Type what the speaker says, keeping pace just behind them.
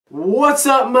What's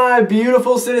up, my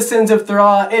beautiful citizens of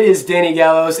Thra? It is Danny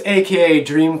Gallows, aka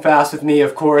Dreamfast with me,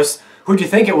 of course. Who'd you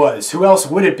think it was? Who else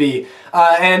would it be?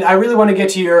 And I really want to get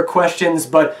to your questions,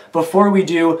 but before we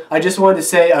do, I just wanted to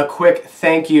say a quick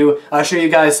thank you, show you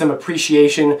guys some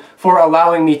appreciation for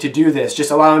allowing me to do this,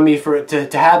 just allowing me to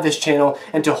have this channel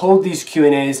and to hold these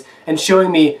Q&As and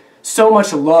showing me so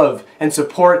much love and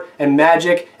support and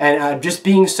magic and just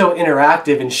being so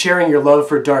interactive and sharing your love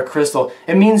for Dark Crystal.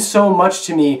 It means so much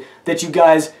to me that you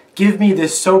guys give me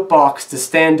this soapbox to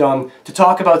stand on to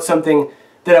talk about something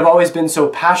that I've always been so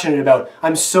passionate about.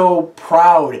 I'm so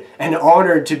proud and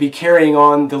honored to be carrying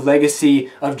on the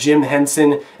legacy of Jim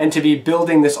Henson and to be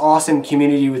building this awesome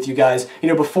community with you guys. You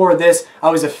know, before this, I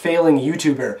was a failing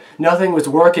YouTuber. Nothing was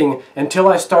working until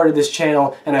I started this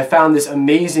channel and I found this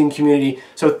amazing community.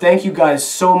 So thank you guys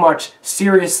so much,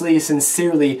 seriously,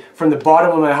 sincerely, from the bottom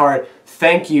of my heart.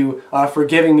 Thank you for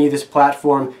giving me this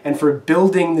platform and for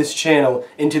building this channel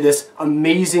into this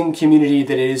amazing community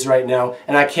that it is right now.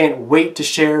 And I can't wait to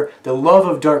share the love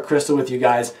of Dark Crystal with you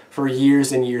guys for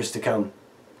years and years to come.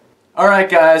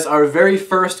 Alright guys, our very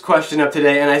first question up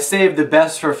today, and I saved the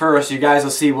best for first, you guys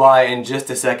will see why in just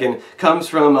a second, comes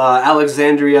from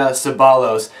Alexandria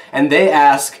Sabalos. And they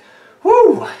ask,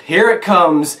 whew, here it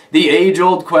comes, the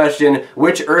age-old question,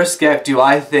 which Urskek do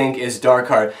I think is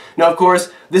Darkheart? Now of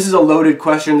course, this is a loaded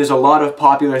question. There's a lot of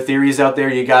popular theories out there.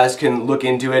 You guys can look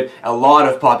into it. A lot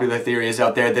of popular theories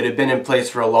out there that have been in place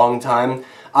for a long time.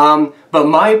 But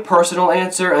my personal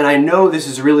answer, and I know this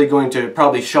is really going to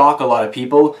probably shock a lot of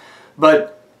people,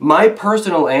 but my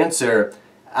personal answer,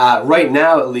 right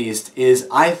now at least, is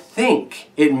I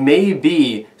think it may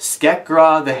be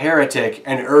Skekgra the Heretic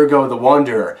and Urgo the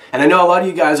Wanderer. And I know a lot of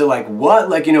you guys are like, what?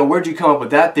 Like, you know, where'd you come up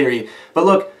with that theory? But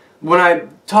look, when I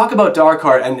talk about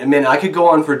Darkheart, and man, I could go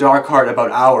on for Darkheart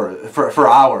about for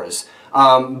hours,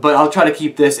 but I'll try to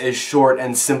keep this as short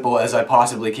and simple as I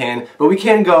possibly can. But we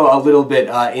can go a little bit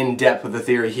in depth with the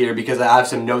theory here because I have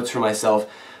some notes for myself.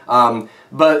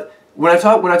 But when I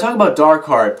talk about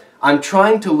Darkheart, I'm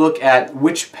trying to look at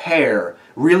which pair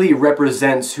really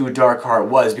represents who Darkheart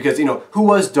was, because, you know, who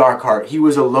was Darkheart? He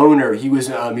was a loner, he was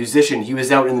a musician, he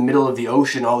was out in the middle of the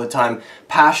ocean all the time,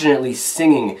 passionately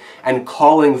singing and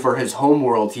calling for his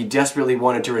homeworld. He desperately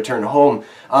wanted to return home.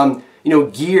 You know,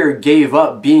 Gear gave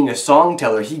up being a song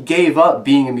teller. He gave up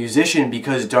being a musician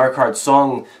because Darkheart's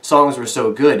songs were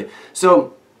so good.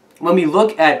 So when we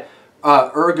look at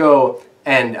Urgo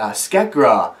and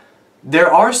Skekgra,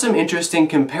 there are some interesting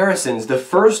comparisons. The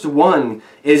first one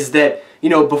is that, you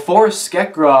know, before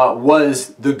Skekgra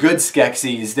was the good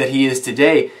Skeksis that he is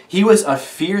today, he was a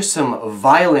fearsome,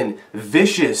 violent,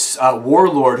 vicious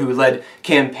warlord who led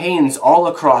campaigns all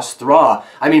across Thra.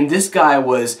 I mean, this guy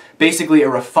was basically a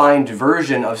refined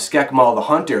version of Skekmal the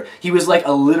Hunter. He was like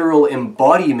a literal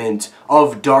embodiment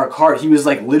of Darkheart. He was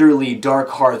like literally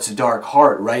Darkheart's dark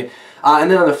heart, right?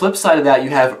 And then on the flip side of that, you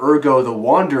have Urgo the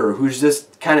Wanderer, who's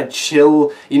just kind of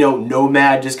chill, you know,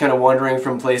 nomad, just kind of wandering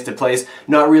from place to place,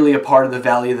 not really a part of the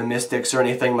Valley of the Mystics or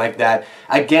anything like that.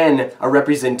 Again, a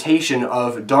representation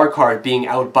of Darkheart being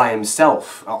out by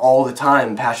himself all the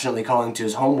time, passionately calling to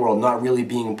his homeworld, not really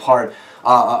being part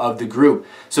of the group.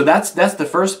 So that's the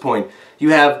first point. You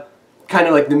have kind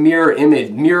of like the mirror image,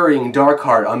 mirroring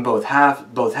Darkheart on both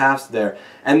halves there.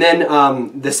 And then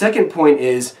the second point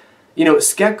is, you know,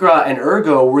 Skekgra and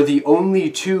Urgo were the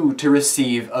only two to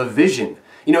receive a vision.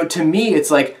 You know, to me, it's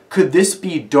like, could this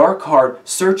be Darkheart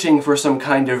searching for some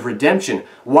kind of redemption?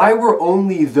 Why were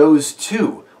only those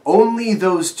two? Only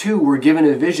those two were given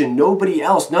a vision. Nobody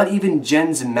else, not even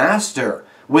Jen's master,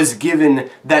 was given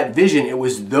that vision. It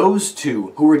was those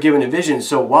two who were given a vision.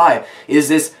 So why? Is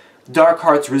this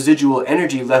Darkheart's residual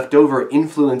energy left over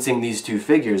influencing these two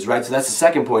figures, right? So that's the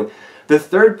second point. The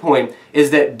third point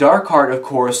is that Darkheart, of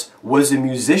course, was a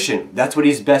musician. That's what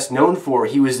he's best known for.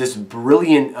 He was this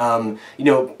brilliant, you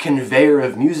know, conveyor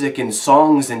of music and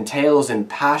songs and tales and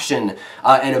passion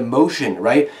and emotion,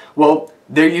 right? Well,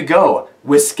 there you go.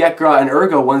 With Skekgra and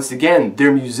Urgo, once again,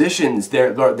 they're musicians,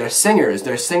 they're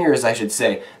singers, I should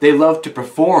say. They love to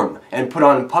perform and put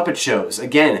on puppet shows.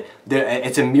 Again,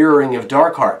 it's a mirroring of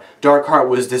Darkheart. Darkheart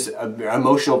was this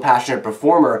emotional, passionate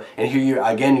performer, and here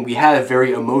again, we have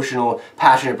very emotional,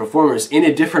 passionate performers in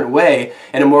a different way,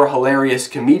 in a more hilarious,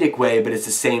 comedic way, but it's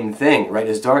the same thing, right,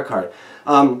 as Darkheart.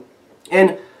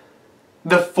 And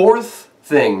the fourth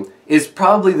thing is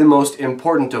probably the most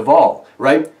important of all,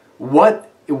 right?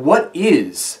 What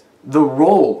is the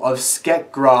role of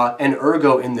Skekgra and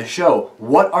Urgo in the show?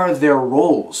 What are their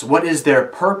roles? What is their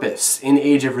purpose in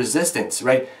Age of Resistance,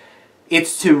 right?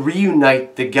 It's to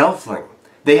reunite the Gelfling.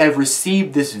 They have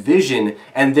received this vision,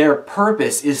 and their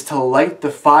purpose is to light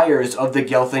the fires of the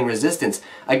Gelfling resistance.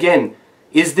 Again,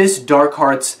 is this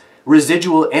Darkheart's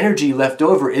residual energy left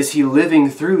over? Is he living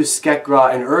through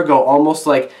Skekgra and Urgo, almost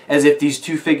like as if these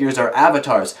two figures are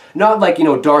avatars? Not like, you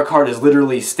know, Darkheart is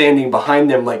literally standing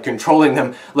behind them, like controlling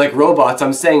them like robots.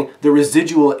 I'm saying the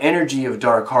residual energy of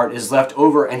Darkheart is left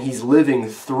over and he's living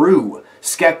through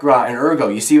Skekgra and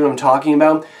Urgo. You see what I'm talking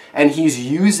about? And he's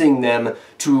using them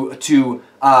to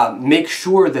make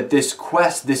sure that this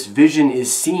quest, this vision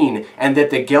is seen, and that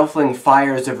the Gelfling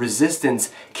fires of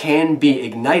resistance can be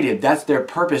ignited. That's their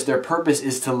purpose. Their purpose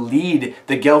is to lead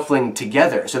the Gelfling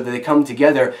together, so that they come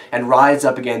together and rise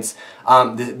up against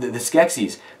the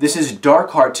Skeksis. This is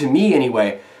Darkheart, to me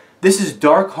anyway. This is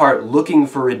Darkheart looking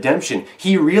for redemption.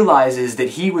 He realizes that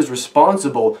he was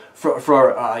responsible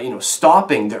for you know,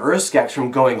 stopping the Urskeks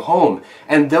from going home.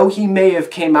 And though he may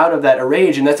have came out of that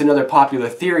rage, and that's another popular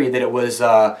theory, that it was,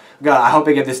 God, I hope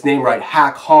I get this name right,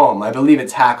 Hak-Hom. I believe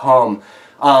it's Hak-Hom.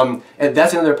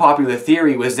 That's another popular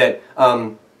theory, was that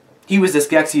he was the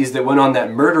Skeksis that went on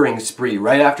that murdering spree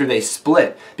right after they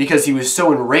split, because he was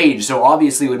so enraged. So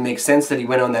obviously it would make sense that he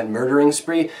went on that murdering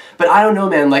spree. But I don't know,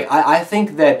 man. Like, I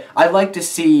think that I'd like to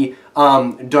see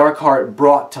Darkheart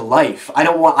brought to life. I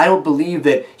don't believe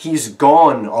that he's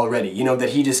gone already. You know, that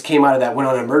he just came out of that, went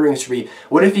on a murdering spree.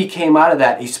 What if he came out of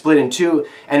that, he split in two,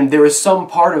 and there was some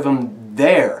part of him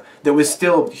there that was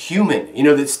still human, you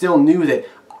know, that still knew that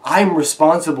I'm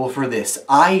responsible for this.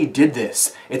 I did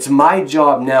this. It's my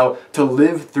job now to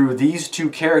live through these two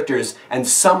characters and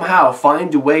somehow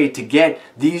find a way to get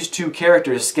these two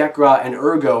characters, Skekgra and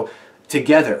Urgo,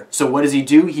 together. So what does he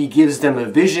do? He gives them a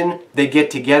vision, they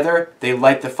get together, they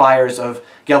light the fires of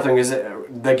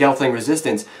the Gelfling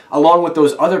resistance, along with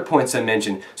those other points I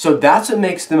mentioned. So that's what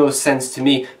makes the most sense to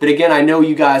me. But again, I know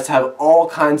you guys have all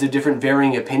kinds of different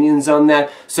varying opinions on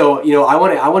that. So, you know, I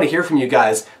want to hear from you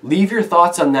guys. Leave your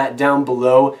thoughts on that down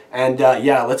below, and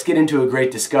yeah, let's get into a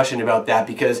great discussion about that,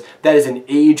 because that is an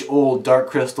age-old Dark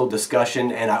Crystal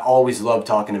discussion, and I always love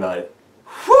talking about it.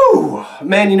 Whew!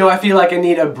 Man, you know, I feel like I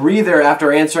need a breather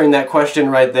after answering that question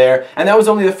right there. And that was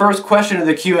only the first question of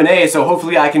the Q&A, so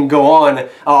hopefully I can go on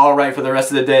alright for the rest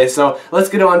of the day. So let's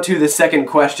get on to the second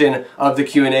question of the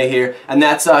Q&A here, and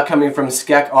that's coming from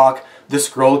Skek the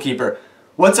Scroll Keeper.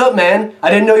 What's up, man? I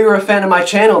didn't know you were a fan of my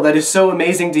channel. That is so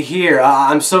amazing to hear.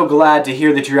 I'm so glad to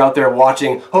hear that you're out there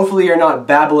watching. Hopefully you're not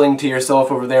babbling to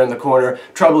yourself over there in the corner,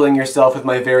 troubling yourself with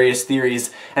my various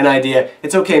theories and idea.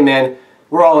 It's okay, man.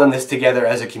 We're all in this together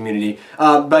as a community.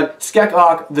 But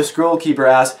Skek the Scroll Keeper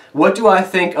asks, what do I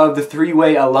think of the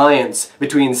three-way alliance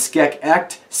between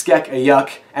Skek-Ekt, Skek-Ayuk,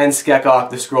 and Skek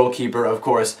the Scroll Keeper, of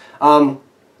course?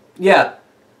 Yeah,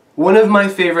 one of my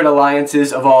favorite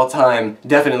alliances of all time,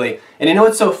 definitely. And you know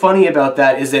what's so funny about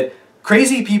that is that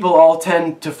crazy people all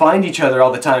tend to find each other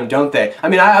all the time, don't they? I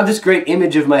mean, I have this great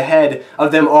image of my head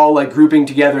of them all like grouping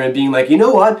together and being like, you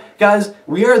know what, guys,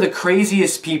 we are the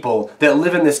craziest people that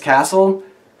live in this castle.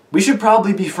 We should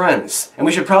probably be friends, and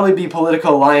we should probably be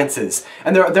political alliances.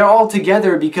 And they're all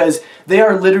together because they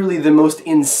are literally the most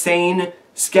insane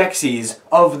Skeksis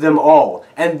of them all,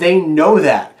 and they know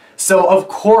that. So of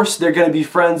course they're going to be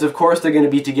friends, of course they're going to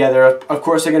be together, of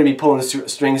course they're going to be pulling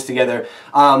strings together.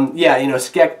 Yeah, you know,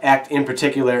 Skek-Ekt in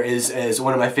particular is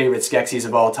one of my favorite Skeksis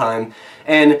of all time.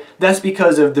 And that's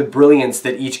because of the brilliance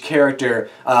that each character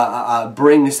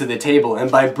brings to the table.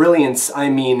 And by brilliance, I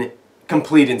mean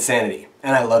complete insanity.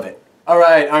 And I love it.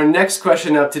 Alright, our next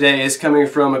question up today is coming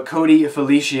from Cody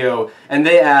Felicio, and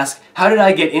they ask, how did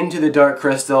I get into the Dark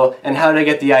Crystal, and how did I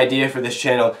get the idea for this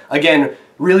channel? Again,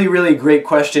 really great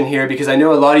question here, because I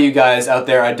know a lot of you guys out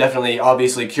there are definitely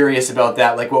obviously curious about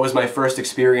that, like what was my first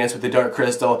experience with the Dark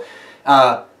Crystal,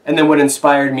 and then what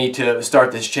inspired me to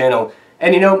start this channel.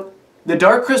 And you know, the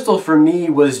Dark Crystal for me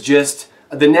was just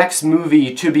the next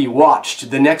movie to be watched,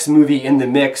 the next movie in the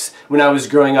mix when I was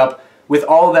growing up, with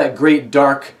all that great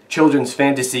dark children's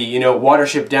fantasy, you know,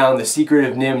 Watership Down, The Secret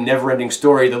of NIMH, Neverending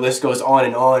Story, the list goes on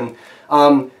and on.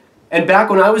 And back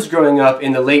when I was growing up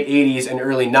in the late 80s and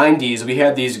early 90s, we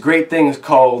had these great things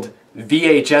called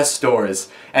VHS stores.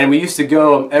 And we used to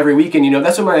go every weekend, you know,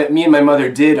 that's what me and my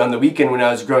mother did on the weekend when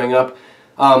I was growing up.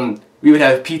 We would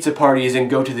have pizza parties and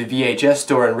go to the VHS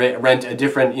store and rent a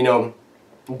different, you know,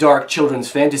 dark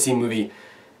children's fantasy movie.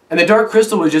 And the Dark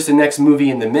Crystal was just the next movie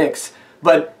in the mix.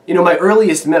 But, you know,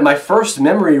 my first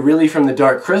memory really from the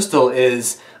Dark Crystal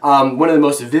is one of the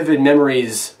most vivid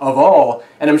memories of all,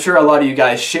 and I'm sure a lot of you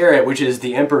guys share it, which is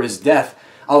the Emperor's death.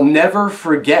 I'll never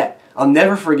forget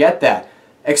that.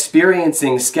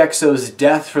 experiencing Skekso's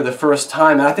death for the first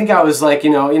time. And I think I was like,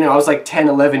 I was like 10,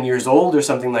 11 years old or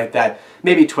something like that.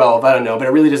 Maybe 12, I don't know, but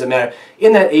it really doesn't matter.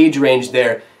 In that age range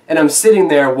there, and I'm sitting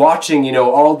there watching,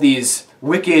 all these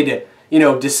wicked,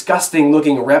 disgusting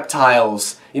looking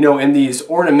reptiles, in these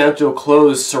ornamental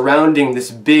clothes surrounding this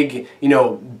big,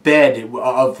 bed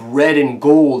of red and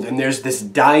gold, and there's this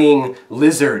dying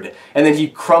lizard, and then he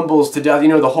crumbles to death,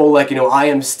 the whole like, I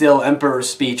am still emperor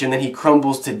speech, and then he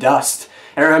crumbles to dust.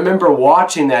 And I remember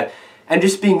watching that and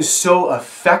just being so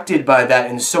affected by that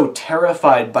and so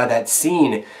terrified by that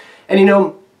scene.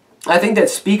 And I think that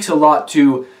speaks a lot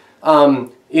to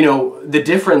the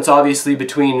difference obviously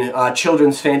between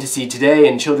children's fantasy today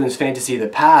and children's fantasy of the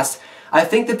past. I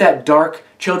think that dark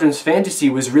children's fantasy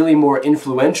was really more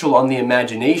influential on the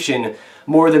imagination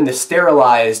more than the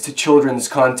sterilized children's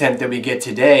content that we get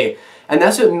today. And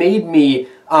that's what made me,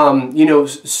 that's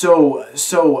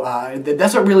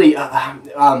what really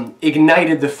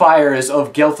ignited the fires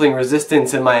of Gelfling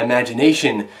resistance in my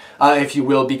imagination, if you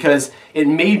will, because it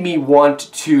made me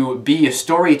want to be a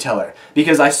storyteller.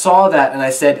 Because I saw that and I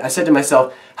said to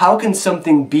myself, how can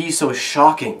something be so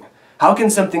shocking? How can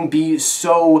something be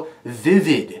so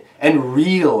vivid and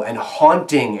real and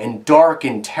haunting and dark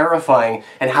and terrifying?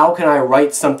 And how can I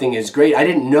write something as great? I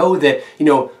didn't know that,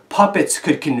 puppets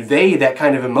could convey that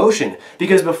kind of emotion.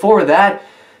 Because before that,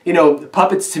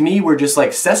 puppets to me were just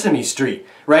like Sesame Street,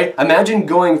 right? Imagine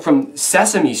going from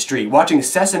Sesame Street, watching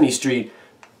Sesame Street,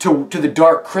 to the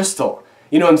Dark Crystal.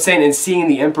 You know what I'm saying? And seeing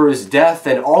the Emperor's death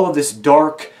and all of this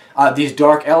dark, these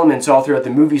dark elements all throughout the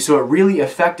movie. So it really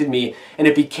affected me, and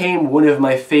it became one of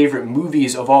my favorite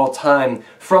movies of all time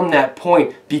from that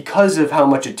point because of how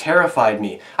much it terrified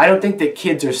me. I don't think that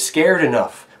kids are scared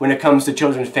enough when it comes to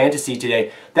children's fantasy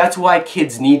today. That's why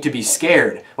kids need to be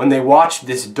scared when they watch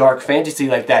this dark fantasy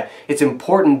like that. It's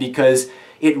important because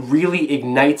it really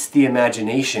ignites the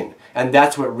imagination, and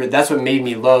that's what made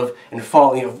me love and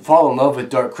fall in love with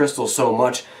Dark Crystal so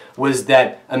much, was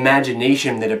that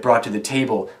imagination that it brought to the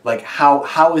table. Like,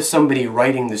 how is somebody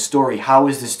writing the story? How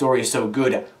is the story so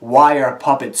good? Why are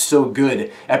puppets so good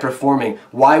at performing?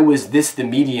 Why was this the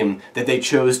medium that they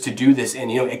chose to do this in?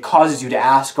 It causes you to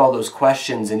ask all those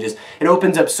questions, and just, it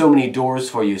opens up so many doors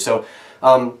for you. So,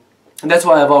 that's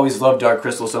why I've always loved Dark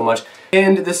Crystal so much.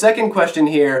 And the second question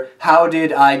here, how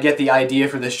did I get the idea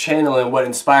for this channel and what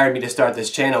inspired me to start this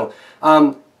channel?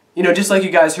 Just like you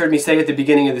guys heard me say at the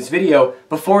beginning of this video,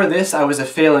 before this I was a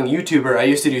failing YouTuber. I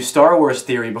used to do Star Wars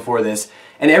theory before this,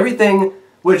 and everything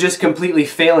was just completely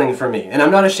failing for me. And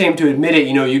I'm not ashamed to admit it,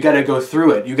 you gotta go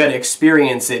through it. You gotta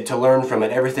experience it to learn from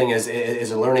it. Everything is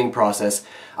a learning process.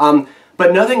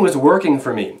 But nothing was working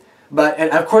for me.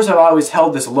 And of course I've always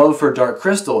held this love for Dark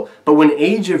Crystal, but when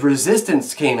Age of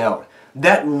Resistance came out,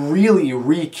 that really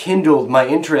rekindled my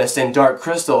interest in Dark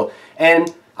Crystal.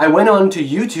 And I went on to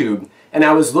YouTube, and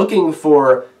I was looking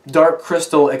for Dark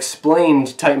Crystal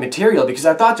explained type material, because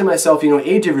I thought to myself,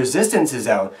 Age of Resistance is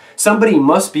out. Somebody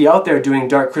must be out there doing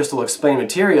Dark Crystal explained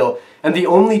material, and the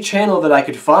only channel that I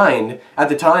could find at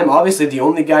the time, obviously the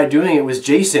only guy doing it was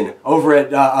Jason over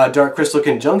at Dark Crystal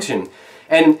Conjunction.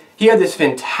 And he had this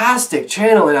fantastic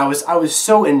channel, and I was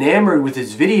so enamored with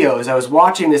his videos. I was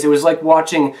watching this, it was like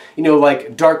watching,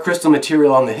 like Dark Crystal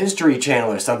material on the History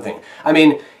Channel or something. I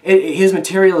mean, his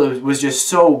material was just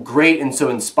so great and so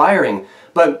inspiring.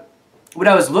 But what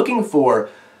I was looking for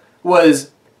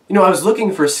was, I was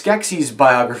looking for Skeksis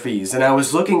biographies, and I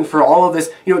was looking for all of this,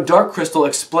 Dark Crystal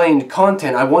explained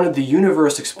content. I wanted the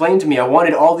universe explained to me. I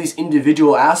wanted all these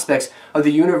individual aspects of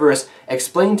the universe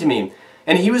explained to me.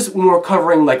 And he was more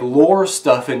covering like lore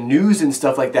stuff and news and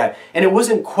stuff like that, and it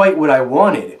wasn't quite what I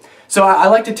wanted. So I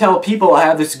like to tell people I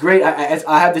have this great,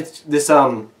 I have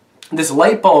this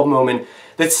light bulb moment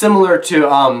that's similar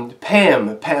to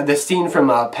Pam, the scene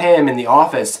from Pam in The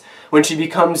Office, when she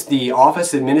becomes the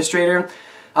office administrator.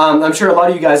 I'm sure a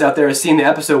lot of you guys out there have seen the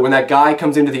episode when that guy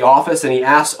comes into the office and he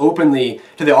asks openly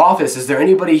to the office, is there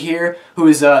anybody here who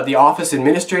is the office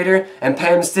administrator? And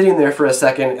Pam's sitting there for a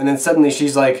second, and then suddenly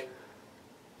she's like,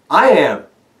 I am.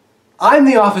 I'm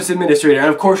the office administrator. And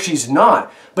of course she's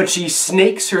not, but she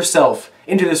snakes herself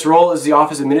into this role as the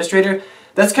office administrator.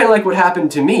 That's kind of like what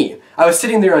happened to me. I was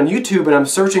sitting there on YouTube and I'm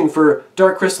searching for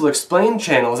Dark Crystal Explained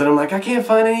channels, and I'm like, I can't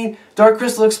find any Dark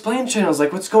Crystal Explained channels.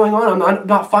 Like, what's going on? I'm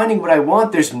not finding what I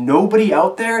want. There's nobody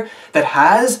out there that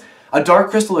has a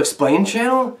Dark Crystal Explained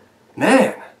channel?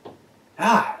 Man.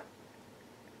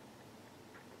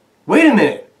 Wait a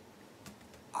minute.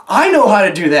 I know how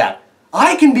to do that.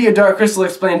 I can be a Dark Crystal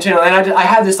Explained channel. And I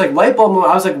had this like light bulb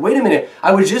moment. I was like, wait a minute,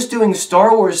 I was just doing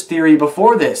Star Wars theory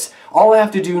before this. All I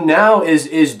have to do now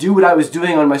is do what I was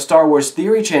doing on my Star Wars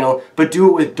theory channel, but do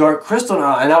it with Dark Crystal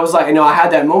now. And I was like, I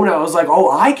had that moment. I was like, oh,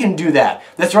 I can do that.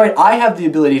 That's right, I have the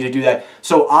ability to do that.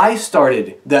 So I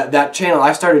started that channel.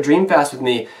 I started Dreamfast with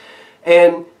me.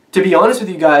 And to be honest with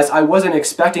you guys, I wasn't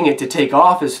expecting it to take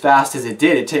off as fast as it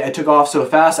did. It took off so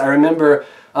fast. I remember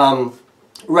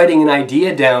writing an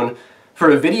idea down for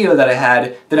a video that I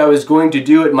had that I was going to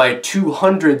do at my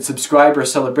 200 subscriber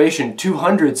celebration,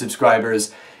 200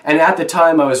 subscribers. And at the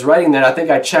time I was writing that, I think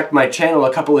I checked my channel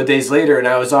a couple of days later and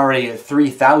I was already at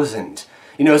 3,000.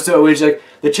 You know, so it was like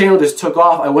the channel just took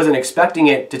off. I wasn't expecting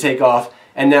it to take off,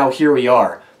 and now here we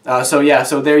are. So yeah,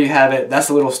 so there you have it. That's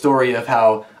a little story of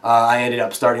how I ended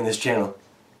up starting this channel.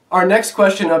 Our next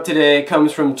question up today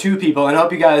comes from two people, and I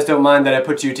hope you guys don't mind that I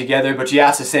put you together, but you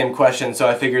asked the same question, so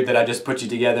I figured that I'd just put you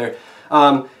together.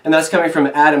 And that's coming from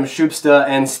Adam Schupsta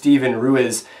and Steven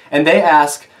Ruiz. And they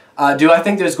ask, do I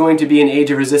think there's going to be an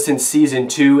Age of Resistance Season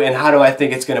 2, and how do I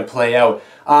think it's going to play out?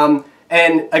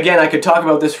 And again, I could talk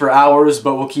about this for hours,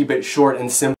 but we'll keep it short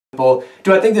and simple.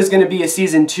 Do I think there's going to be a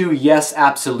Season 2? Yes,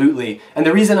 absolutely. And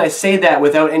the reason I say that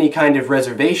without any kind of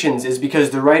reservations is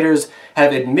because the writers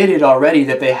have admitted already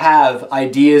that they have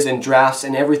ideas and drafts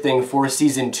and everything for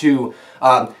Season 2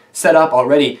 set up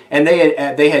already. And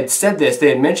they had said this, they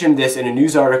had mentioned this in a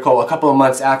news article a couple of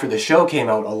months after the show came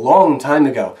out, a long time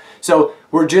ago. So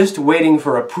we're just waiting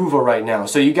for approval right now.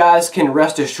 So you guys can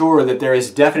rest assured that there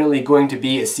is definitely going to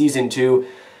be a Season 2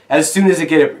 as soon as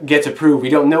it gets approved. We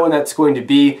don't know when that's going to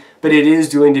be, but it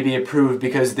is going to be approved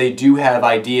because they do have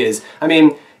ideas. I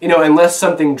mean, you know, unless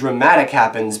something dramatic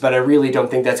happens, but I really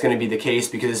don't think that's going to be the case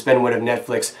because it's been one of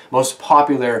Netflix's most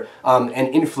popular and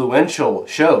influential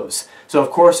shows. So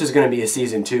of course there's going to be a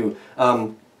Season 2.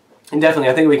 And definitely,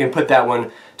 I think we can put that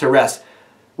one to rest.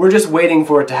 We're just waiting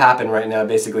for it to happen right now,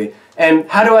 basically. And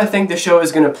how do I think the show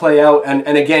is going to play out?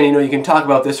 And again, you know, you can talk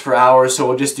about this for hours, so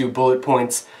we'll just do bullet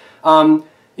points.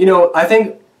 You know, I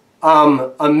think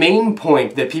a main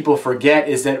point that people forget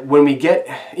is that when we get,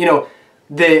 you know,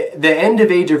 the end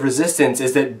of Age of Resistance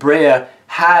is that Brea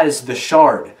has the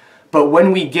shard. But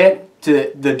when we get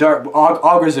to the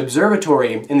Augur's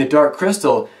Observatory in the Dark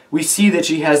Crystal, we see that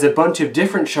she has a bunch of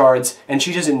different shards and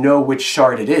she doesn't know which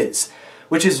shard it is,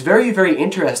 which is very, very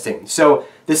interesting. So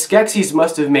the Skeksis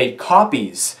must have made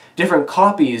copies, different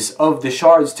copies of the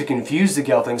shards to confuse the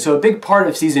Gelfling. So a big part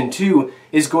of Season 2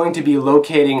 is going to be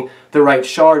locating the right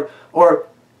shard, or,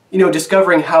 you know,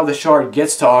 discovering how the shard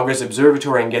gets to Augur's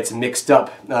Observatory and gets mixed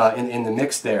up in the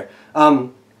mix there.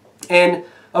 And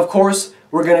of course,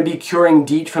 we're going to be curing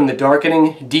Deet from the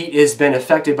darkening. Deet has been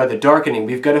affected by the darkening.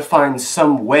 We've got to find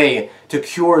some way to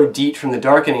cure Deet from the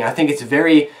darkening. I think it's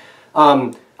very,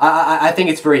 I think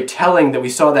it's very telling that we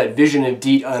saw that vision of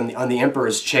Deet on the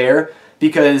Emperor's chair,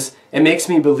 because it makes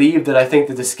me believe that I think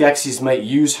that the Skeksis might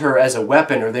use her as a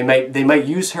weapon, or they might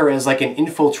use her as like an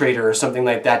infiltrator or something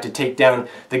like that to take down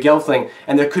the Gelfling.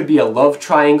 And there could be a love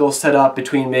triangle set up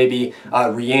between maybe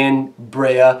Rian,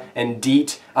 Brea, and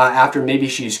Deet after maybe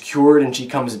she's cured and she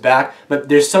comes back. But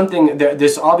there's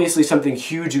obviously something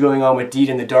huge going on with Deet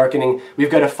in the darkening.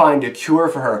 We've got to find a cure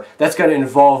for her. That's going to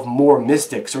involve more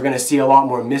mystics. We're going to see a lot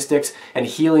more mystics and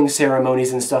healing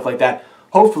ceremonies and stuff like that.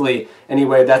 Hopefully,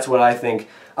 anyway, that's what I think.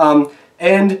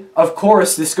 And, of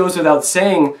course, this goes without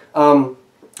saying, and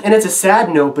it's a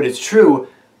sad note, but it's true,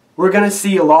 we're going to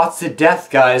see lots of death,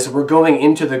 guys. We're going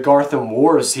into the Gartham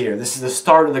Wars here. This is the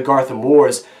start of the Gartham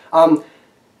Wars.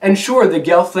 And sure, the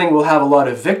Gelfling will have a lot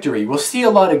of victory. We'll see a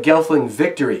lot of Gelfling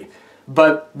victory.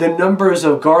 But the numbers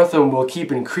of Gartham will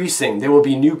keep increasing. There will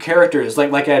be new characters.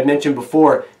 Like I had mentioned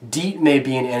before, Deet may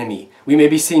be an enemy. We may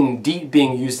be seeing Deet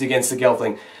being used against the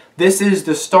Gelfling. This is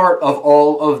the start of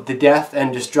all of the death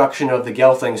and destruction of the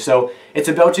Gelfling, so it's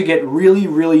about to get really,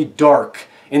 really dark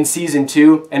in Season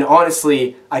 2, and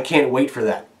honestly, I can't wait for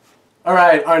that.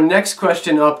 Alright, our next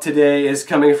question up today is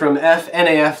coming from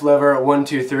FNAF Lover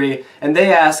 123, and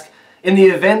they ask, in the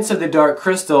events of the Dark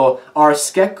Crystal, are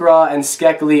Skekgra and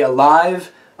Skekli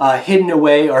alive, hidden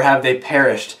away, or have they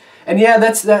perished? And yeah,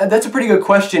 that's a pretty good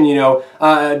question, you know.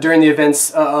 During the events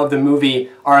of the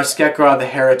movie, are Skekgra the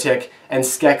heretic and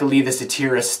Skekli the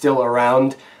satirist still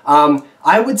around?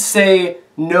 I would say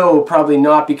no, probably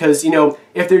not, because, you know,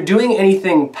 if they're doing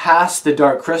anything past the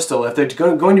Dark Crystal, if they're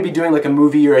going to be doing like a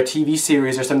movie or a TV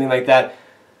series or something like that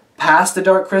past the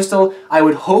Dark Crystal, I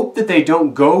would hope that they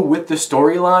don't go with the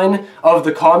storyline of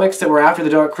the comics that were after the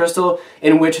Dark Crystal,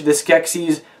 in which the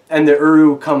Skeksis and the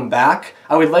Uru come back.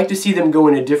 I would like to see them go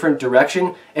in a different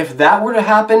direction. If that were to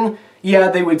happen, yeah,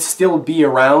 they would still be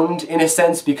around in a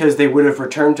sense because they would have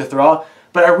returned to Thra,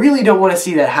 but I really don't want to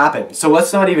see that happen, so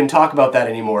let's not even talk about that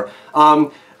anymore.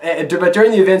 But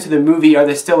during the events of the movie, are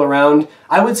they still around?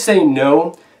 I would say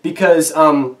no, because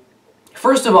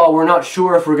first of all, we're not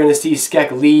sure if we're going to see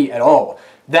Skek Lee at all.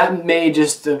 That may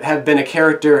just have been a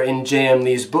character in J.M.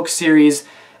 Lee's book series,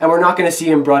 and we're not going to see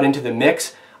him brought into the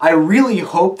mix. I really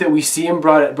hope that we see him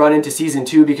brought into Season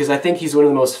 2, because I think he's one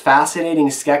of the most fascinating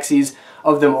Skeksis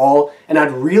of them all, and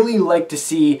I'd really like to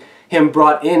see him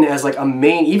brought in as like a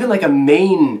main, even like a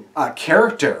main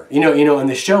character, you know, in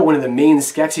the show, one of the main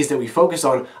Skeksis that we focus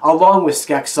on, along with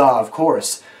Skeksaw, of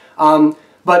course.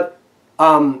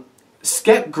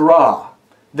 Skek Gra,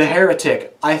 the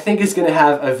Heretic, I think is going to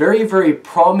have a very, very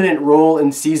prominent role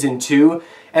in Season 2,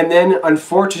 and then,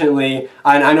 unfortunately,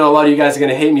 and I know a lot of you guys are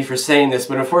going to hate me for saying this,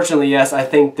 but unfortunately, yes, I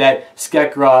think that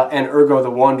Skek Gra and Urgo the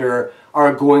Wanderer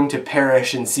are going to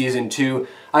perish in Season 2.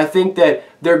 I think that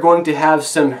they're going to have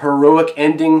some heroic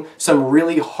ending, some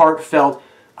really heartfelt,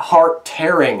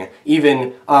 heart-tearing,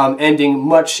 even, ending,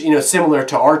 much, similar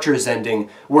to Archer's ending,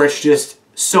 where it's just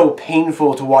so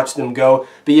painful to watch them go.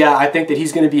 But yeah, I think that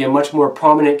he's going to be a much more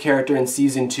prominent character in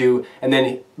Season 2, and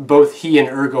then both he and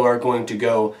Urgo are going to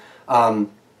go.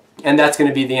 And that's going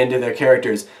to be the end of their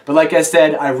characters. But like I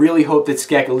said, I really hope that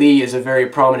Skek Lee is a very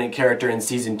prominent character in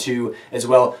Season 2 as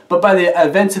well. But by the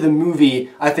events of the movie,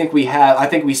 I think we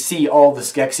see all the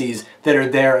Skeksis that are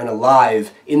there and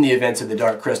alive in the events of the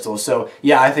Dark Crystal. So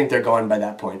yeah, I think they're gone by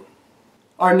that point.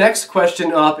 Our next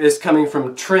question up is coming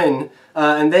from Trin,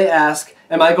 and they ask,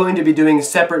 am I going to be doing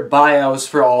separate bios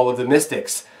for all of the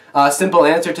Mystics? Simple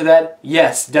answer to that,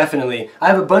 yes, definitely. I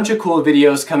have a bunch of cool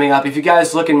videos coming up. If you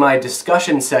guys look in my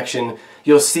discussion section,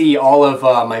 you'll see all of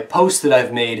my posts that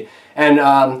I've made. And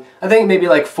I think maybe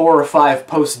like 4 or 5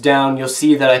 posts down, you'll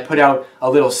see that I put out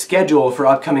a little schedule for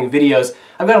upcoming videos.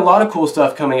 I've got a lot of cool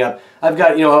stuff coming up. I've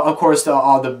got, of course,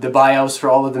 the bios for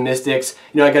all of the Mystics.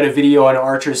 I got a video on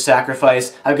Archer's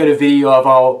Sacrifice. I've got a video of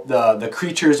all the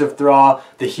creatures of Thra,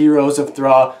 the heroes of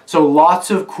Thra. So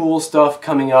lots of cool stuff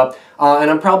coming up.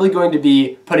 And I'm probably going to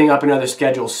be putting up another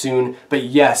schedule soon. But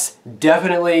yes,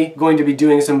 definitely going to be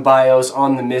doing some bios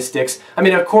on the Mystics. I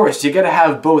mean, of course, you got to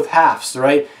have both halves,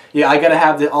 right? Yeah, I gotta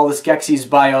have all the Skeksis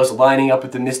bios lining up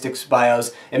with the Mystics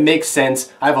bios. It makes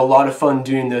sense. I have a lot of fun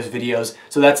doing those videos,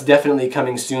 so that's definitely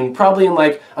coming soon. Probably in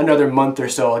like another month or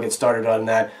so I'll get started on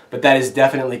that, but that is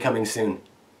definitely coming soon.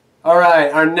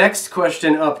 Alright, our next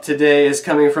question up today is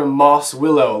coming from Moss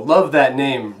Willow. Love that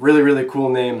name. Really, really cool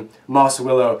name, Moss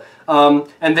Willow.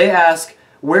 And they ask,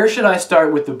 where should I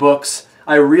start with the books?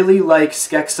 I really like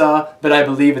Skeksaw, but I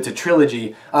believe it's a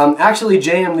trilogy. Actually,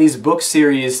 J.M. Lee's book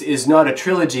series is not a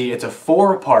trilogy, it's a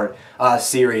 4-part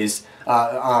series.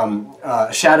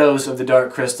 Shadows of the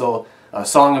Dark Crystal,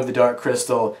 Song of the Dark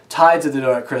Crystal, Tides of the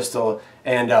Dark Crystal,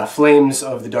 and Flames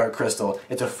of the Dark Crystal.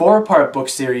 It's a 4-part book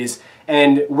series,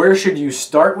 and where should you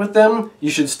start with them?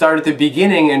 You should start at the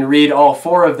beginning and read all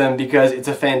 4 of them, because it's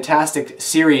a fantastic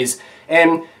series,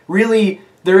 and really,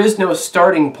 there is no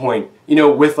starting point,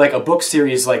 with like a book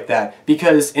series like that,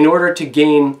 because in order to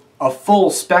gain a full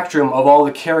spectrum of all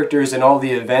the characters and all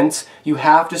the events, you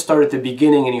have to start at the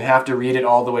beginning and you have to read it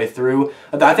all the way through.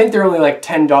 I think they're only like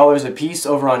 $10 a piece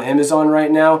over on Amazon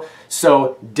right now,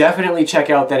 so definitely check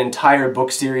out that entire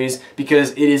book series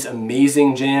because it is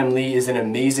amazing. J.M. Lee is an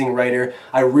amazing writer.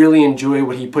 I really enjoy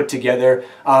what he put together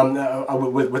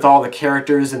with all the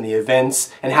characters and the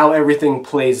events, and how everything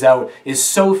plays out is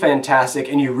so fantastic,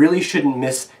 and you really shouldn't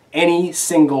miss any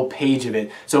single page of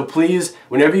it. So please,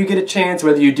 whenever you get a chance,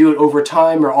 whether you do it over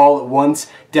time or all at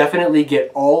once, definitely get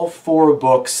all 4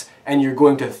 books and you're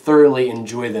going to thoroughly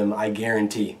enjoy them, I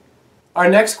guarantee. Our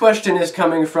next question is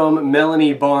coming from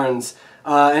Melanie Barnes,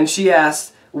 and she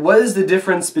asks, what is the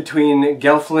difference between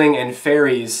Gelfling and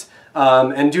fairies,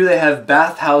 and do they have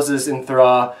bathhouses in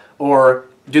Thra, or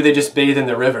do they just bathe in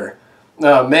the river?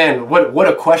 Oh man, what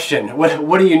a question.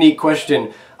 What a unique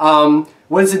question.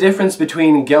 What is the difference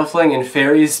between Gelfling and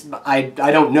fairies? I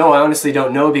don't know. I honestly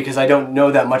don't know because I don't know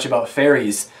that much about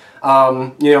fairies.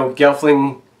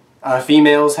 Gelfling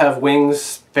females have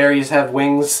wings, fairies have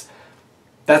wings.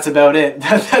 That's about it.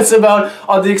 That's about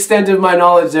all the extent of my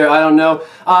knowledge there. I don't know.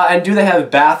 And do they have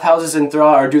bathhouses in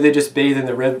Thra, or do they just bathe in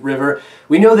the river?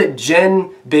 We know that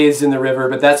Jen bathes in the river,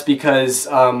 but that's because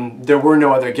there were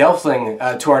no other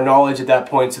Gelfling to our knowledge at that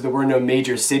point, so there were no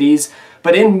major cities.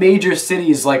 But in major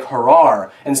cities like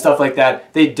Harar and stuff like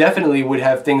that, they definitely would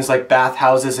have things like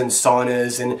bathhouses and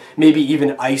saunas and maybe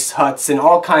even ice huts and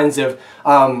all kinds of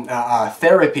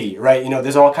therapy, right?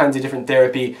 There's all kinds of different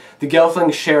therapy. The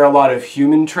Gelflings share a lot of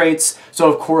human human traits,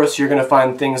 so of course you're going to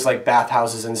find things like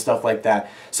bathhouses and stuff like that.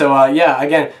 So yeah,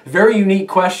 again, very unique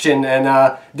question, and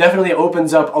definitely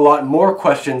opens up a lot more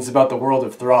questions about the world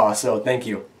of Thra, so thank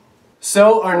you.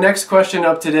 So our next question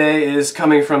up today is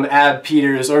coming from Ab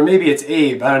Peters, or maybe it's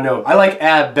Abe, I don't know. I like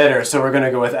Ab better, so we're going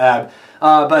to go with Ab.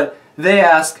 But they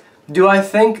ask, do I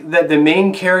think that the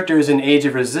main characters in Age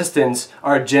of Resistance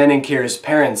are Jen and Kira's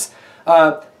parents?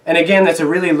 And again, that's a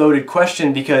really loaded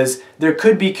question because there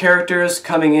could be characters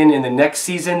coming in the next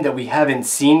season that we haven't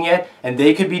seen yet, and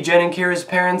they could be Jen and Kira's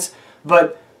parents.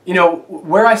 But, you know,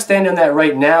 where I stand on that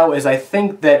right now is I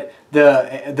think that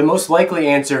the most likely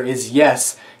answer is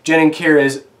yes, Jen and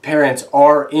Kira's parents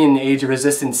are in Age of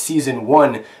Resistance Season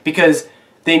 1 because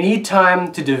they need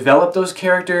time to develop those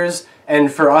characters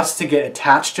and for us to get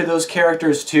attached to those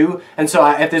characters too. And so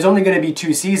if there's only going to be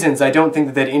 2 seasons, I don't think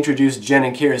that they'd introduce Jen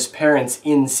and Kira's parents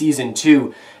in Season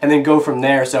 2 and then go from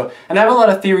there. So, and I have a lot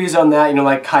of theories on that, you know,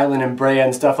 like Kylan and Brea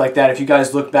and stuff like that. If you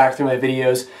guys look back through my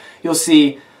videos, you'll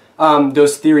see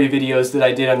those theory videos that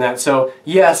I did on that. So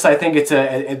yes, I think it's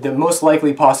the most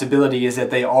likely possibility is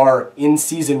that they are in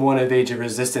Season 1 of Age of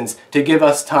Resistance to give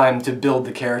us time to build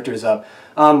the characters up.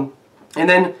 And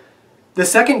then the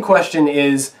second question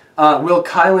is, will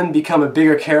Kylan become a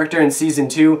bigger character in Season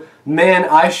 2? Man,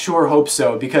 I sure hope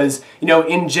so, because, you know,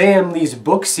 in J.M. Lee's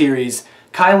book series,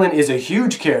 Kylan is a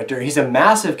huge character, he's a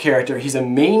massive character, he's a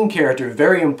main character,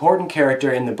 very important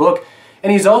character in the book,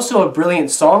 and he's also a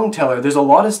brilliant song teller. There's a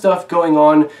lot of stuff going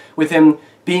on with him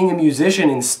being a musician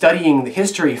and studying the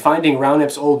history, finding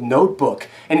Roundup's old notebook,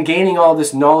 and gaining all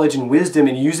this knowledge and wisdom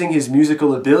and using his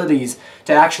musical abilities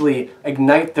to actually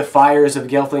ignite the fires of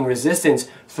Gelfling resistance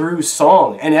through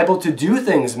song, and able to do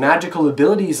things, magical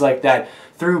abilities like that,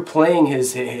 through playing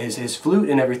his flute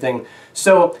and everything.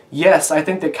 So yes, I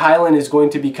think that Kylan is going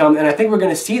to become, and I think we're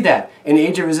going to see that in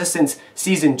Age of Resistance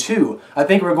Season 2. I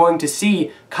think we're going to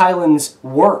see Kylan's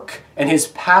work and his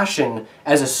passion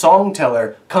as a song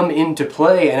teller come into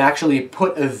play and actually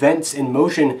put events in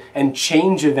motion and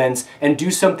change events and do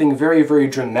something very, very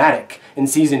dramatic in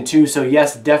Season 2. So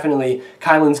yes, definitely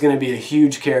Kylan's going to be a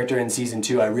huge character in Season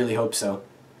 2. I really hope so.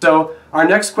 So our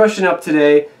next question up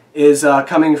today is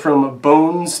coming from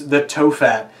Bones the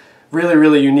Tofat. Really,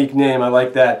 really unique name, I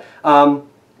like that. And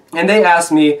they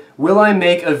asked me, will I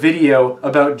make a video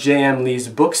about J.M. Lee's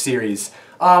book series?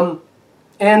 And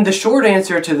the short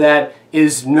answer to that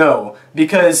is no,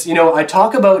 because, you know, I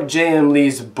talk about J.M.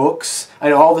 Lee's books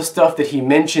and all the stuff that he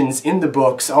mentions in the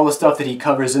books, all the stuff that he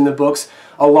covers in the books,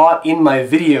 a lot in my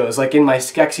videos, like in my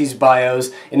Skeksis bios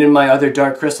and in my other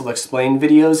Dark Crystal Explained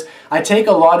videos. I take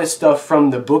a lot of stuff from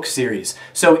the book series.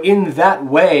 So in that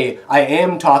way, I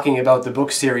am talking about the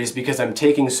book series because I'm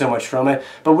taking so much from it.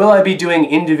 But will I be doing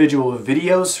individual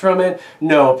videos from it?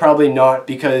 No, probably not,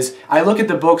 because I look at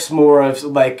the books more of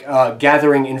like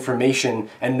gathering information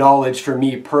and knowledge for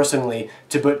me personally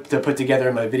to put together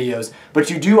in my videos. But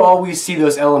you do always see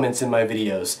those elements in my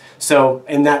videos. So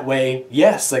in that way,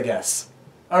 yes, I guess.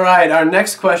 Alright, our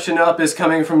next question up is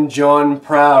coming from John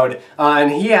Proud,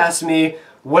 and he asked me,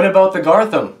 what about the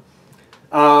Gartham?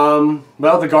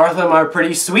 Well, the Gartham are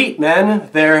pretty sweet, man.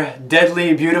 They're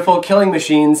deadly, beautiful killing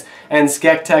machines, and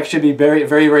Skektek should be very,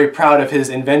 very, very proud of his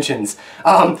inventions.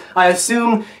 I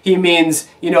assume he means,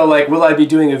 you know, like, will I be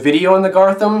doing a video on the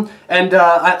Gartham? And,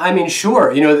 I mean, sure,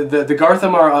 you know, the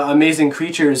Gartham are amazing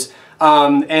creatures,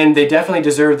 and they definitely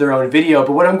deserve their own video,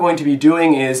 but what I'm going to be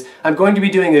doing is, I'm going to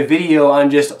be doing a video on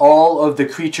just all of the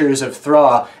creatures of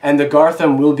Thra, and the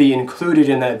Gartham will be included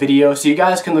in that video, so you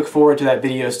guys can look forward to that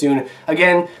video soon.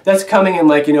 Again, that's coming in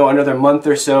like, you know, another month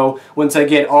or so, once I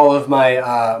get all of my,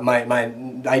 my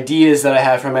ideas that I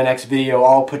have for my next video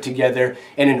all put together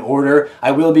in an order.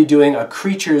 I will be doing a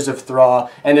Creatures of Thra,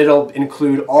 and it'll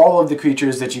include all of the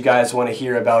creatures that you guys want to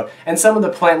hear about, and some of the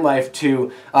plant life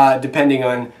too, depending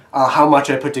on how much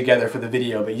I put together for the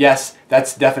video. But yes,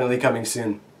 that's definitely coming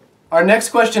soon. Our next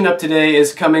question up today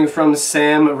is coming from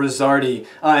Sam Rizzardi,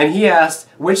 and he asked,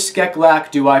 which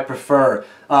Skeklak do I prefer?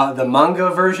 The manga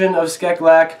version of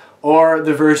Skeklak or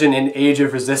the version in Age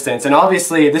of Resistance? And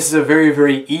obviously this is a very,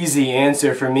 very easy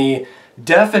answer for me.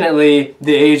 Definitely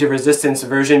the Age of Resistance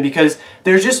version, because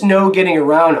there's just no getting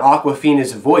around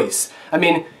Awkwafina's voice. I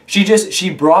mean, she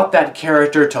brought that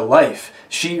character to life.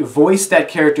 She voiced that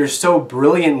character so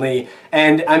brilliantly,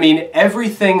 and I mean,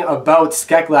 everything about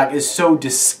Skeklak is so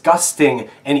disgusting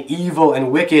and evil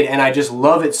and wicked, and I just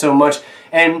love it so much.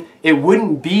 And it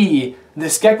wouldn't be, the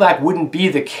Skeklak wouldn't be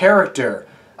the character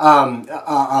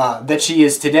that she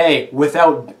is today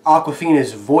without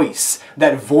Awkwafina's voice.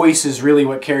 That voice is really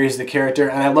what carries the character,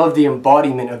 and I love the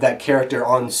embodiment of that character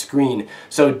on screen.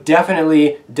 So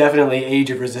definitely Age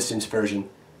of Resistance version.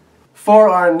 For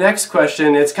our next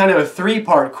question, it's kind of a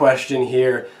three-part question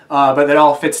here, but it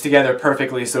all fits together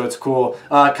perfectly, so it's cool.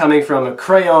 Coming from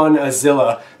Crayon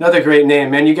Azilla, another great name.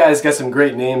 Man, you guys got some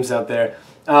great names out there.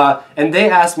 And they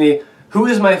asked me, who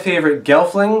is my favorite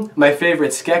Gelfling, my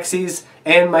favorite Skeksis,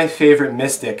 and my favorite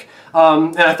Mystic?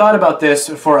 And I thought about this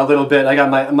for a little bit. I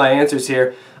got my answers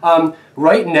here.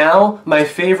 Right now, my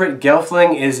favorite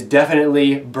Gelfling is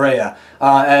definitely Brea.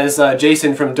 As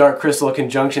Jason from Dark Crystal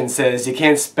Conjunction says, you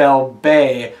can't spell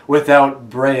Bay without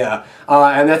Brea.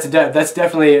 And that's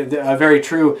definitely very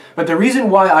true. But the reason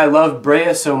why I love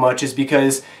Brea so much is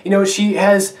because, you know, she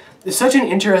has such an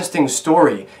interesting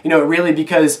story. You know, really,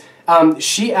 because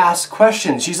she asks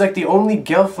questions. She's like the only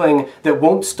Gelfling that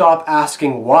won't stop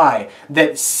asking why,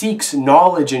 that seeks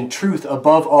knowledge and truth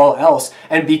above all else.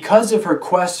 And because of her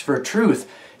quest for truth,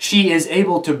 she is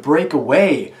able to break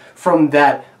away from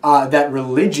that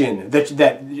religion that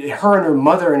her and her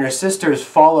mother and her sisters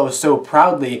follow so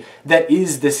proudly, that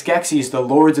is the Skeksis, the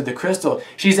Lords of the Crystal.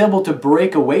 She's able to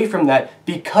break away from that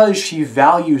because she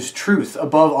values truth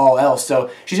above all else.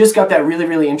 So she just got that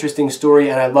really interesting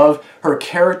story, and I love her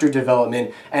character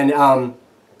development, and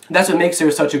that's what makes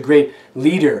her such a great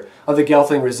leader of the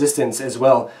Gelfling Resistance as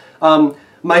well.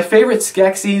 My favorite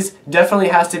Skeksis definitely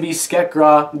has to be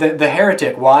Skekgra, the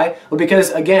Heretic. Why? Well, because,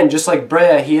 again, just like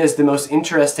Brea, he has the most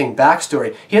interesting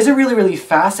backstory. He has a really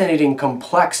fascinating,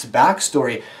 complex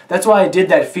backstory. That's why I did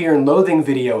that Fear and Loathing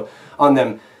video on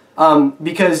them.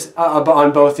 Because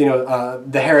on both, you know,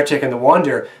 the Heretic and the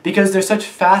Wanderer, because they're such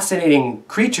fascinating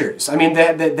creatures. I mean,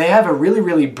 they have a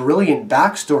really brilliant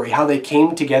backstory, how they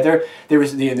came together. They're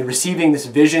receiving this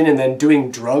vision and then doing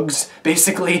drugs,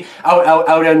 basically,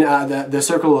 out in the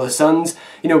Circle of the Suns,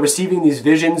 you know, receiving these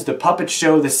visions, the puppet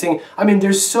show, the sing. I mean,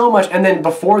 there's so much. And then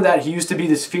before that, he used to be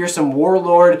this fearsome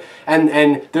warlord,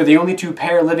 and they're the only two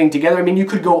pair living together. I mean, you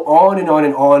could go on and on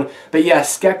and on. But yeah,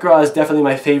 Skekgra is definitely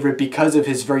my favorite because of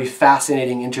his very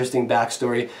fascinating, interesting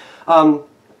backstory. And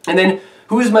then,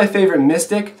 who is my favorite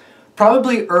Mystic?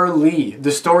 Probably Lee,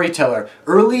 the storyteller.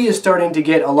 Lee is starting to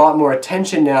get a lot more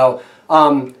attention now,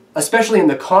 especially in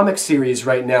the comic series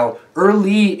right now.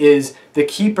 Lee is the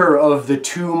keeper of the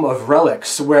Tomb of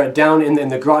Relics, where down in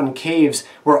the Groton Caves,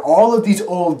 where all of these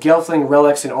old Gelfling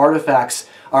relics and artifacts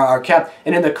are kept.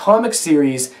 And in the comic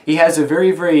series, he has a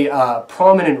very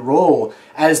prominent role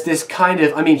as this kind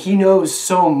of, I mean, he knows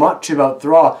so much about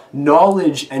Thra.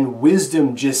 Knowledge and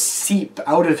wisdom just seep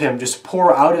out of him, just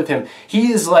pour out of him.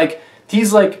 He's like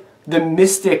the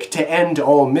mystic to end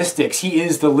all mystics. He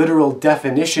is the literal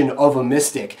definition of a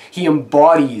mystic. He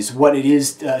embodies what it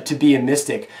is to be a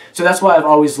mystic. So that's why I've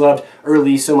always loved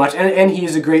Lee so much. And he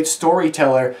is a great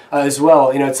storyteller as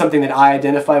well. You know, it's something that I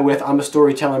identify with. I'm a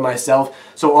storyteller myself.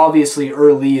 So obviously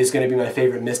Lee is going to be my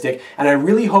favorite mystic. And I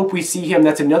really hope we see him.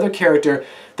 That's another character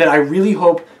that I really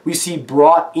hope we see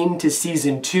brought into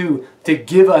Season 2 to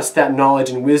give us that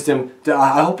knowledge and wisdom.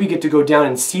 I hope we get to go down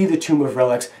and see the Tomb of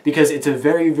Relics, because it's a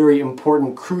very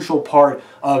important, crucial part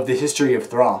of the history of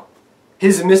Thra.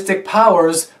 His mystic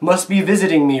powers must be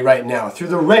visiting me right now, through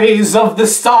the rays of the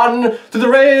sun, through the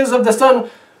rays of the sun.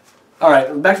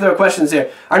 Alright, back to our questions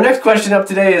here. Our next question up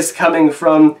today is coming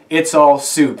from It's All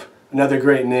Soup, another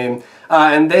great name.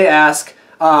 And they ask,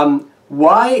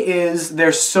 why is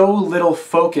there so little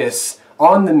focus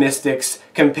on the mystics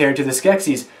compared to the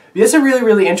Skeksis? That's a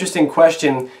really interesting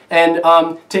question, and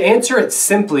to answer it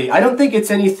simply, I don't think it's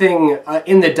anything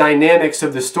in the dynamics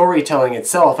of the storytelling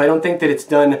itself. I don't think that it's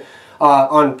done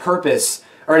on purpose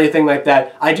or anything like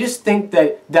that. I just think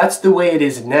that that's the way it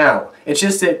is now. It's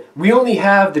just that we only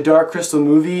have the Dark Crystal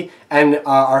movie and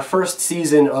our first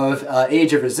season of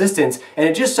Age of Resistance, and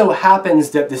it just so happens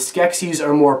that the Skeksis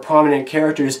are more prominent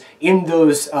characters in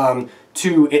those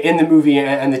in the movie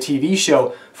and the TV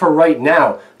show for right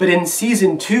now. But in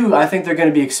Season 2, I think they're going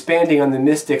to be expanding on the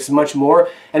mystics much more.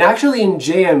 And actually in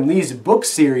J.M. Lee's book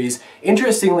series,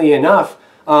 interestingly enough,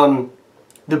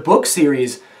 the book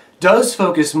series does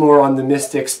focus more on the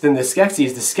mystics than the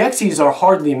Skeksis. The Skeksis are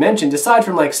hardly mentioned, aside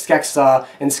from like Skeksa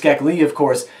and Skek Lee, of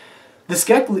course. The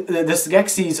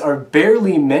Skeksis are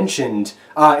barely mentioned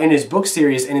in his book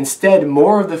series, and instead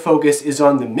more of the focus is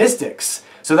on the mystics.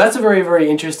 So that's a very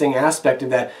interesting aspect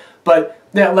of that. But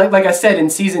yeah, like I said, in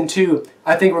Season 2,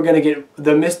 I think we're going to get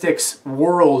the mystics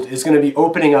world is going to be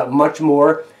opening up much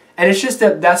more. And it's just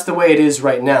that that's the way it is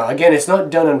right now. Again, it's not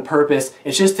done on purpose.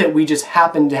 It's just that we just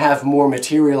happen to have more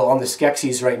material on the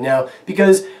Skeksis right now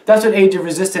because that's what Age of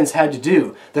Resistance had to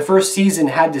do. The first season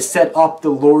had to set up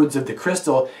the Lords of the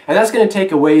Crystal, and that's going to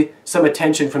take away some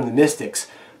attention from the Mystics.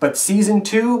 But Season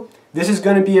 2, this is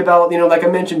going to be about, like I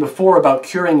mentioned before, about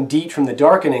curing Deet from the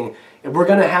Darkening. We're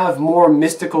going to have more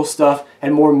mystical stuff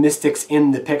and more mystics in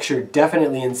the picture,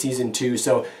 definitely in Season 2.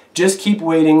 So just keep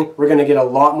waiting. We're going to get a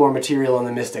lot more material on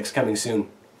the mystics coming soon.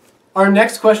 Our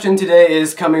next question today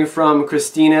is coming from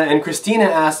Christina, and Christina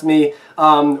asked me,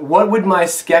 what would my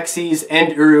Skeksis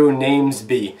and Uru names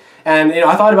be? And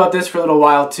I thought about this for a little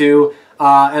while too,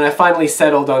 and I finally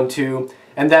settled on two,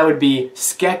 and that would be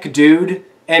Skek Dude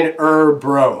and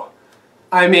Bro.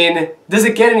 I mean, does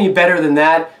it get any better than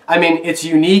that? I mean, it's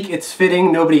unique, it's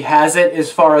fitting, nobody has it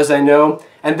as far as I know,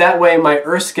 and that way my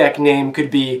Urskek name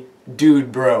could be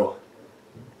Dude Bro.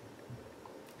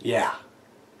 Yeah.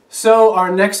 So our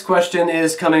next question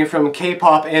is coming from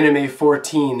K-Pop Anime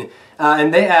 14,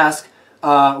 and they ask,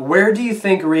 where do you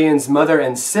think Rian's mother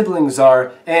and siblings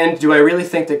are, and do I really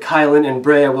think that Kylan and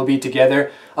Brea will be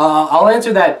together? I'll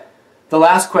answer the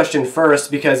last question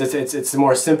first because it's a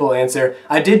more simple answer.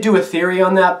 I did do a theory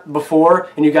on that before,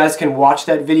 and you guys can watch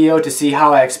that video to see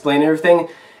how I explain everything.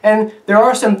 And there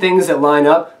are some things that line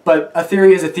up, but a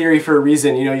theory is a theory for a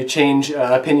reason. You change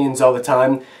opinions all the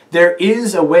time. There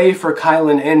is a way for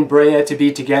Kylan and Brea to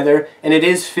be together, and it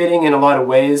is fitting in a lot of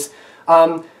ways.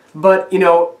 But,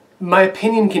 my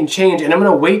opinion can change, and I'm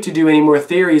going to wait to do any more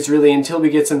theories really until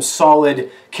we get some solid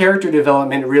character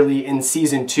development really in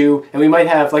Season 2. And we might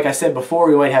have, like I said before,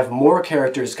 we might have more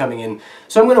characters coming in.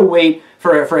 So I'm going to wait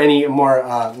for any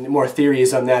more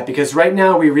theories on that, because right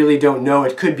now we really don't know.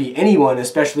 It could be anyone,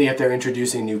 especially if they're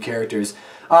introducing new characters.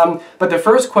 But the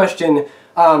first question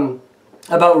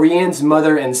about Rian's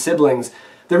mother and siblings,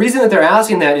 the reason that they're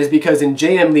asking that is because in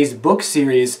J.M. Lee's book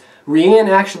series, Rian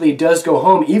actually does go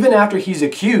home, even after he's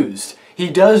accused.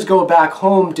 He does go back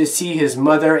home to see his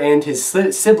mother and his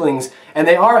siblings, and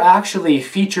they are actually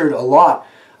featured a lot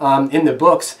in the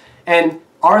books. And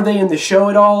are they in the show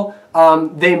at all?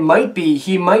 They might be.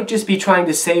 He might just be trying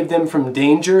to save them from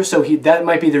danger, so that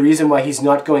might be the reason why he's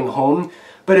not going home.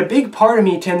 But a big part of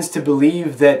me tends to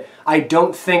believe that I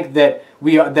don't think that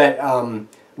we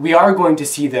are going to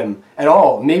see them at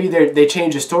all. Maybe they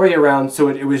changed the story around so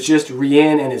it was just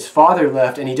Rian and his father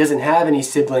left, and he doesn't have any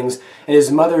siblings, and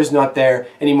his mother's not there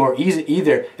anymore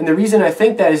either. And the reason I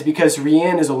think that is because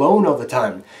Rian is alone all the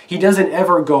time. He doesn't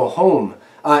ever go home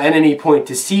at any point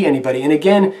to see anybody. And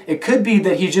again, it could be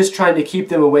that he's just trying to keep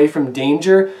them away from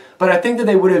danger, but I think that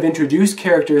they would have introduced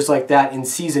characters like that in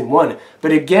Season 1.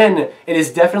 But again, it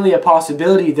is definitely a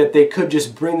possibility that they could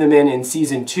just bring them in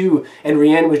Season 2, and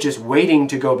Rian was just waiting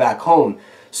to go back home.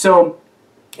 So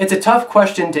it's a tough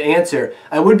question to answer.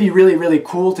 It would be really, really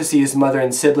cool to see his mother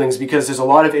and siblings because there's a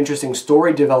lot of interesting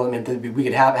story development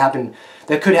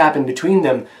that could happen between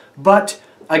them. But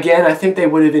again, I think they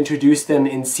would have introduced them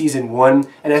in Season 1,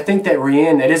 and I think that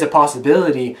Rian, it is a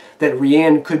possibility that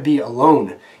Rian could be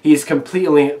alone. He's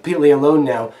completely alone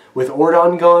now. With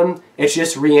Ordon gone, it's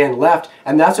just Rian left,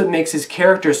 and that's what makes his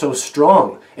character so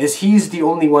strong, is he's the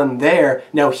only one there.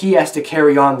 Now he has to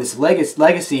carry on this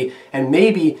legacy, and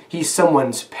maybe he's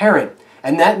someone's parent.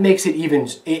 And that makes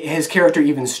his character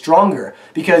even stronger,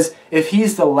 because if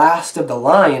he's the last of the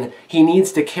line, he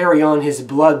needs to carry on his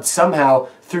blood somehow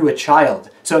through a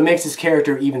child. So it makes his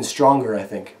character even stronger, I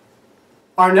think.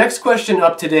 Our next question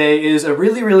up today is a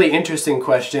really, really interesting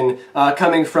question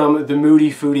coming from the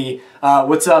Moody Foodie.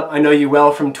 What's up? I know you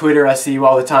well from Twitter. I see you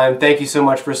all the time. Thank you so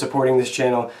much for supporting this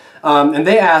channel. And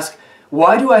they ask,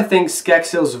 why do I think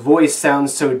Skeksil's voice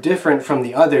sounds so different from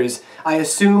the others? I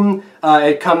assume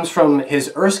it comes from his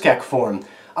Urskek form.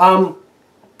 And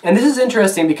this is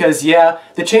interesting because, yeah,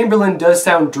 the Chamberlain does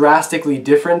sound drastically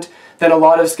different than a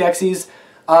lot of Skeksis.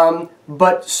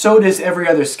 But so does every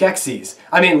other Skeksis.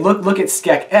 I mean, look at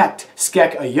Skek Ekt,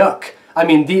 Skek Ayuk. I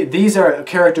mean, these are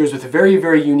characters with very,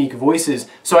 very unique voices,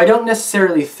 so I don't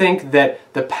necessarily think that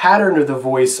the pattern of the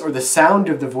voice, or the sound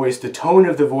of the voice, the tone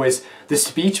of the voice, the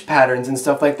speech patterns and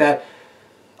stuff like that,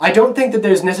 I don't think that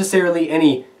there's necessarily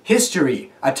any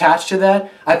history attached to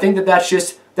that. I think that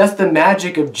that's the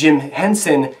magic of Jim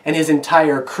Henson and his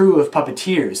entire crew of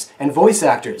puppeteers and voice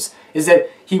actors, is that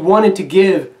he wanted to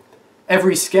give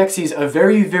every Skeksis a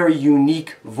very, very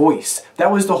unique voice.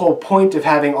 That was the whole point of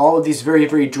having all of these very,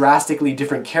 very drastically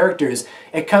different characters.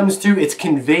 It comes through, it's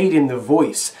conveyed in the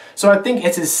voice. So I think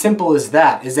it's as simple as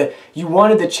that, is that you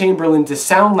wanted the Chamberlain to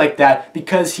sound like that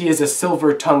because he is a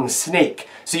silver-tongued snake.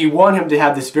 So you want him to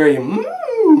have this very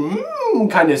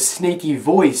kind of snaky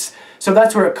voice So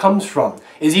that's where it comes from,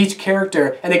 is each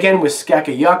character, and again with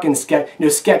Skekayuk and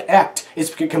Skek is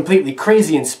completely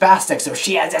crazy and spastic, so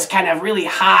she has this kind of really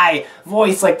high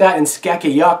voice like that, and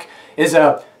Skekayuk is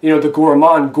the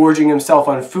gourmand gorging himself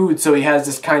on food, so he has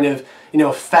this kind of,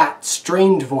 fat,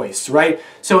 strained voice, right?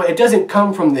 So it doesn't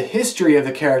come from the history of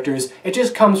the characters, it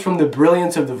just comes from the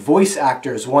brilliance of the voice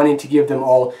actors wanting to give them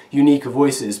all unique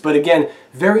voices. But again,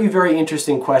 very, very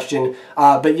interesting question.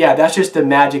 But yeah, that's just the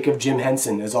magic of Jim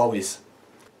Henson, as always.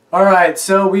 Alright,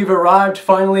 so we've arrived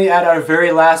finally at our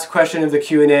very last question of the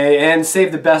Q&A, and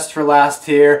save the best for last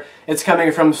here. It's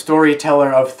coming from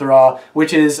Storyteller of Thra,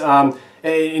 which is, they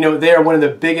are one of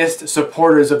the biggest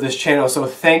supporters of this channel, so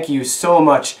thank you so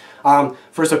much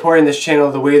for supporting this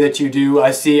channel the way that you do. I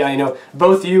see,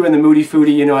 both you and the Moody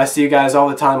Foodie, I see you guys all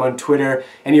the time on Twitter,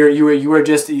 and you are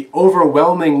just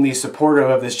overwhelmingly supportive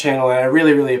of this channel, and I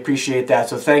really, really appreciate that,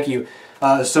 so thank you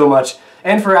so much.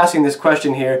 And for asking this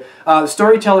question here.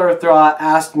 Storyteller of Thra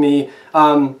asked me,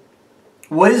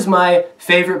 what is my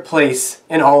favorite place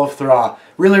in all of Thra?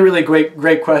 Really, really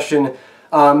great question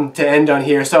to end on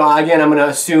here. So again, I'm going to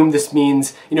assume this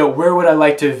means, where would I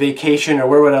like to vacation or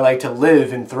where would I like to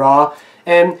live in Thra?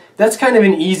 And that's kind of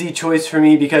an easy choice for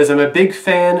me because I'm a big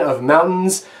fan of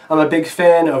mountains, I'm a big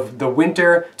fan of the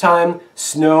winter time,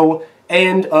 snow,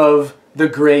 and of the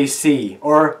gray sea,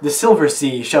 or the silver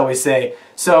sea, shall we say.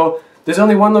 So there's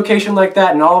only one location like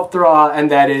that in all of Thra,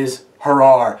 and that is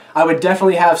Harar. I would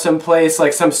definitely have some place,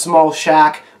 like some small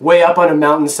shack, way up on a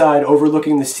mountainside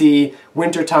overlooking the sea,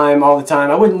 wintertime all the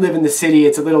time. I wouldn't live in the city,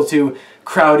 it's a little too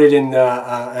crowded and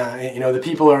the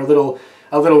people are a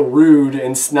little rude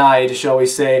and snide, shall we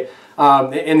say,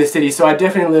 in the city. So I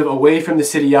definitely live away from the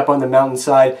city up on the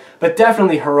mountainside, but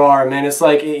definitely Harar, man. It's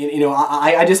like,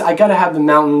 I gotta have the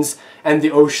mountains and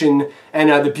the ocean and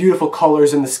the beautiful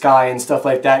colors in the sky and stuff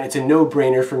like that. It's a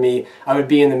no-brainer for me. I would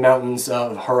be in the mountains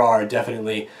of Harar,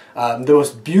 definitely. The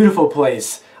most beautiful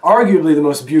place, arguably the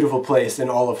most beautiful place in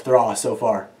all of Thra so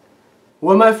far.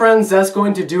 Well, my friends, that's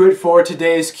going to do it for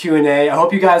today's Q&A. I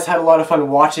hope you guys had a lot of fun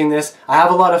watching this. I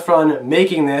have a lot of fun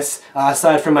making this,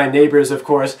 aside from my neighbors, of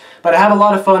course. But I have a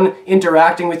lot of fun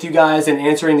interacting with you guys and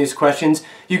answering these questions.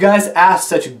 You guys asked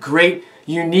such great,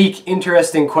 unique,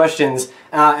 interesting questions,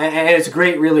 and it's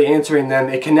great really answering them.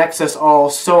 It connects us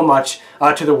all so much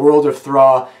to the world of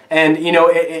Thra, and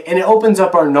it opens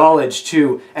up our knowledge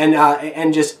too,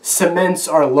 and just cements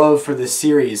our love for the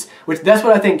series. That's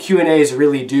what I think Q&As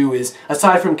really do, is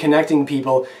aside from connecting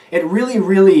people, it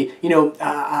really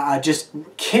just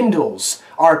kindles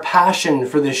our passion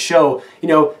for this show,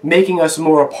 making us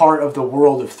more a part of the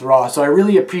world of Thra. So I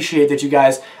really appreciate that you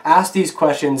guys ask these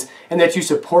questions and that you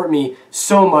support me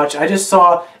so much. I just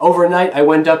saw overnight I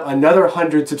went up another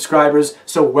 100 subscribers,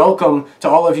 so welcome to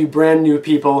all of you brand new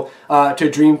people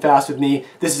to Dreamfast with me.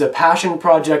 This is a passion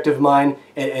project of mine.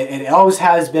 It always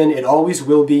has been, it always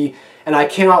will be, and I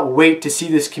cannot wait to see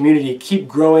this community keep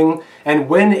growing. And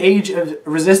when Age of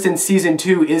Resistance Season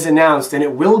 2 is announced, and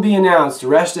it will be announced,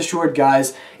 rest assured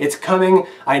guys, it's coming.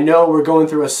 I know we're going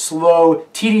through a slow,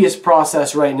 tedious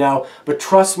process right now, but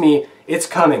trust me, it's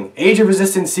coming. Age of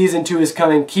Resistance Season 2 is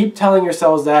coming. Keep telling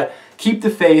yourselves that. Keep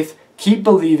the faith. Keep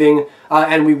believing,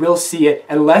 and we will see it.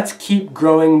 And let's keep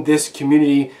growing this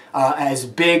community as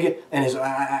big and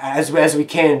as we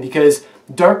can, because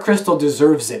Dark Crystal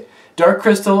deserves it. Dark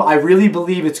Crystal, I really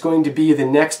believe it's going to be the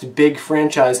next big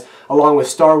franchise, along with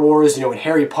Star Wars, and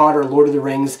Harry Potter, Lord of the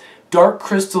Rings. Dark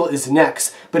Crystal is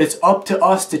next, but it's up to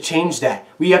us to change that.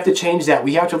 We have to change that.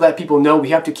 We have to let people know.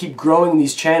 We have to keep growing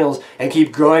these channels and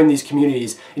keep growing these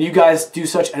communities. And you guys do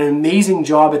such an amazing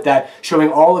job at that, showing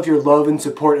all of your love and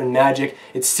support and magic.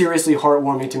 It's seriously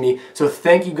heartwarming to me. So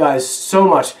thank you guys so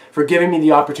much for giving me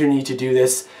the opportunity to do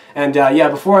this. And yeah,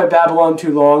 before I babble on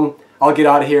too long, I'll get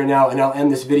out of here now and I'll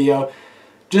end this video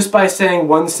just by saying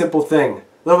one simple thing.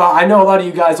 I know a lot of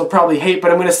you guys will probably hate, but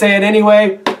I'm going to say it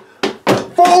anyway.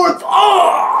 Fourth!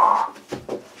 Oh!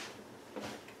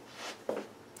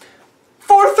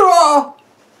 Fourth Thra!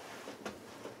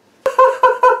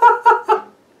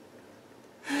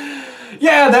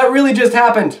 Yeah, that really just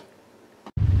happened.